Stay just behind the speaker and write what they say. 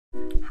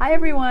Hi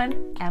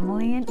everyone,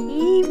 Emily and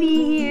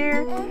Evie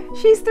here.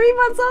 She's 3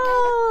 months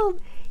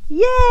old.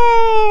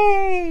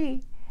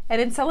 Yay!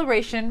 And in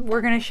celebration,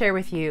 we're going to share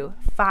with you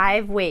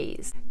 5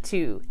 ways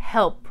to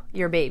help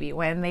your baby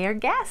when they are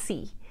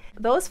gassy.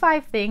 Those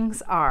 5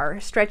 things are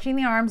stretching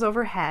the arms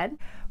overhead,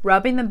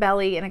 rubbing the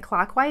belly in a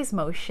clockwise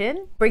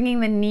motion, bringing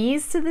the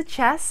knees to the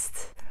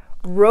chest,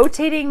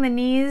 rotating the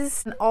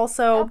knees, and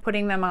also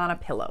putting them on a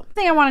pillow. The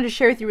thing I wanted to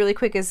share with you really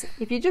quick is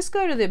if you just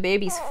go to the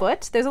baby's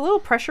foot, there's a little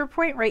pressure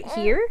point right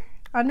here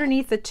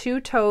underneath the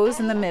 2 toes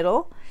in the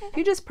middle. If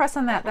you just press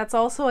on that, that's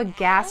also a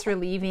gas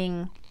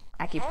relieving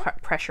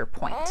acupressure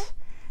point.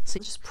 So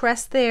you just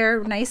press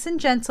there, nice and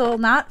gentle,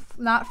 not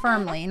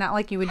firmly, not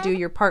like you would do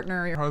your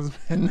partner or your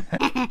husband,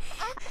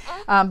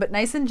 but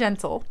nice and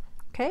gentle.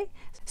 Okay,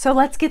 so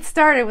let's get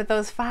started with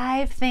those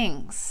 5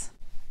 things.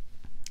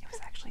 It was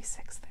actually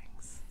 6 things.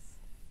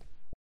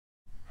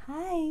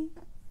 Hi,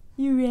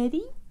 you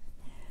ready?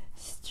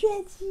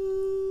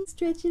 Stretchy,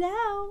 stretch it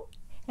out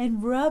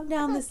and rub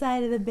down the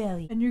side of the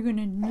belly. And you're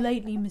gonna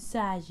lightly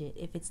massage it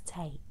if it's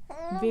tight,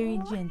 very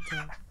gentle.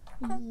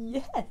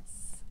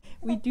 Yes,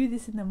 we do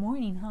this in the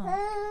morning, huh?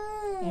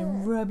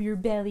 And rub your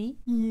belly.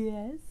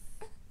 Yes.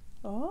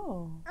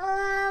 Oh,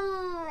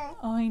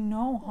 I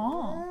know,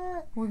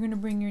 huh? We're gonna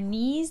bring your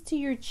knees to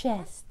your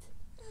chest.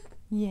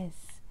 Yes.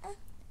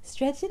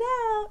 Stretch it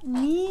out,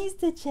 knees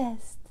to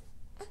chest.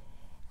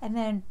 And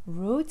then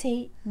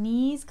rotate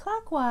knees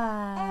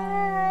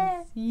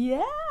clockwise.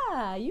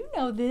 Yeah, you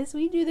know this.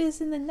 We do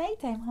this in the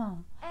nighttime, huh?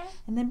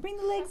 And then bring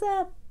the legs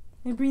up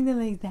and bring the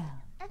legs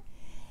down.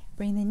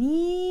 Bring the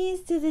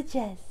knees to the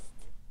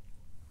chest.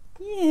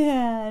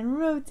 Yeah, and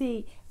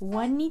rotate.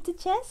 1 knee to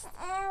chest.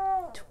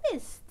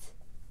 Twist.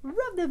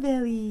 Rub the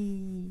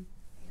belly.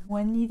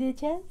 1 knee to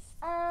chest.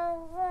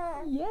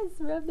 Yes,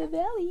 rub the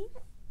belly.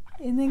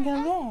 And then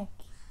come back.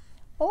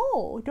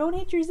 Oh, don't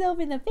hit yourself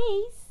in the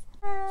face.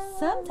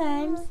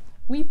 Sometimes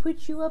we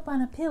put you up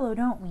on a pillow,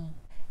 don't we?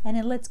 And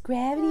it lets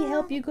gravity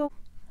help you go.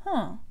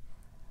 Huh.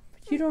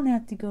 But you don't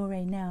have to go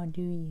right now,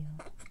 do you?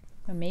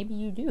 Or maybe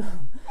you do.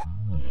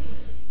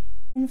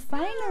 And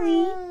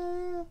finally,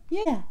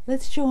 yeah,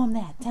 let's show them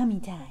that.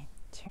 Tummy time.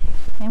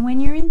 And when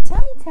you're in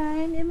tummy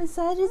time, it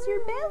massages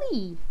your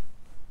belly.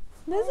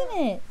 Doesn't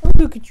it? Oh,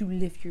 look at you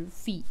lift your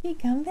feet. Hey,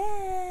 come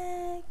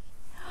back.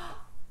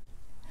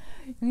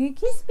 You're gonna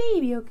kiss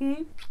baby,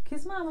 okay?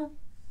 Kiss mama.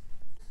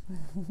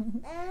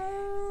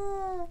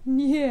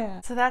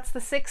 Yeah. So that's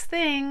the 6th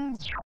thing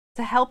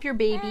to help your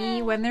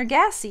baby when they're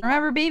gassy.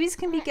 Remember, babies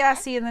can be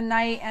gassy in the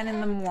night and in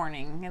the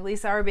morning. At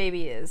least our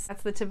baby is.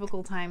 That's the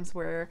typical times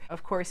where,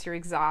 of course, you're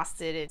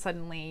exhausted and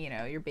suddenly, you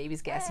know, your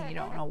baby's gassy and you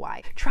don't know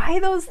why. Try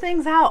those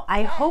things out.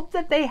 I hope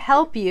that they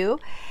help you.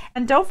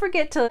 And don't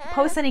forget to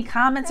post any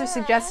comments or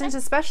suggestions,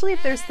 especially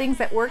if there's things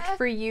that worked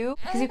for you,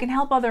 because you can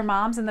help other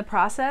moms in the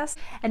process.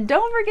 And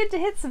don't forget to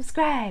hit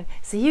subscribe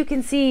so you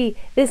can see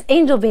this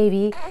angel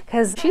baby,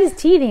 because she's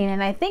teething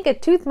and I think a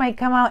tooth might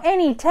come out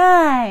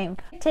anytime.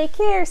 Take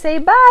care. Say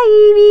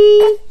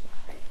bye,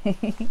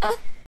 Evie.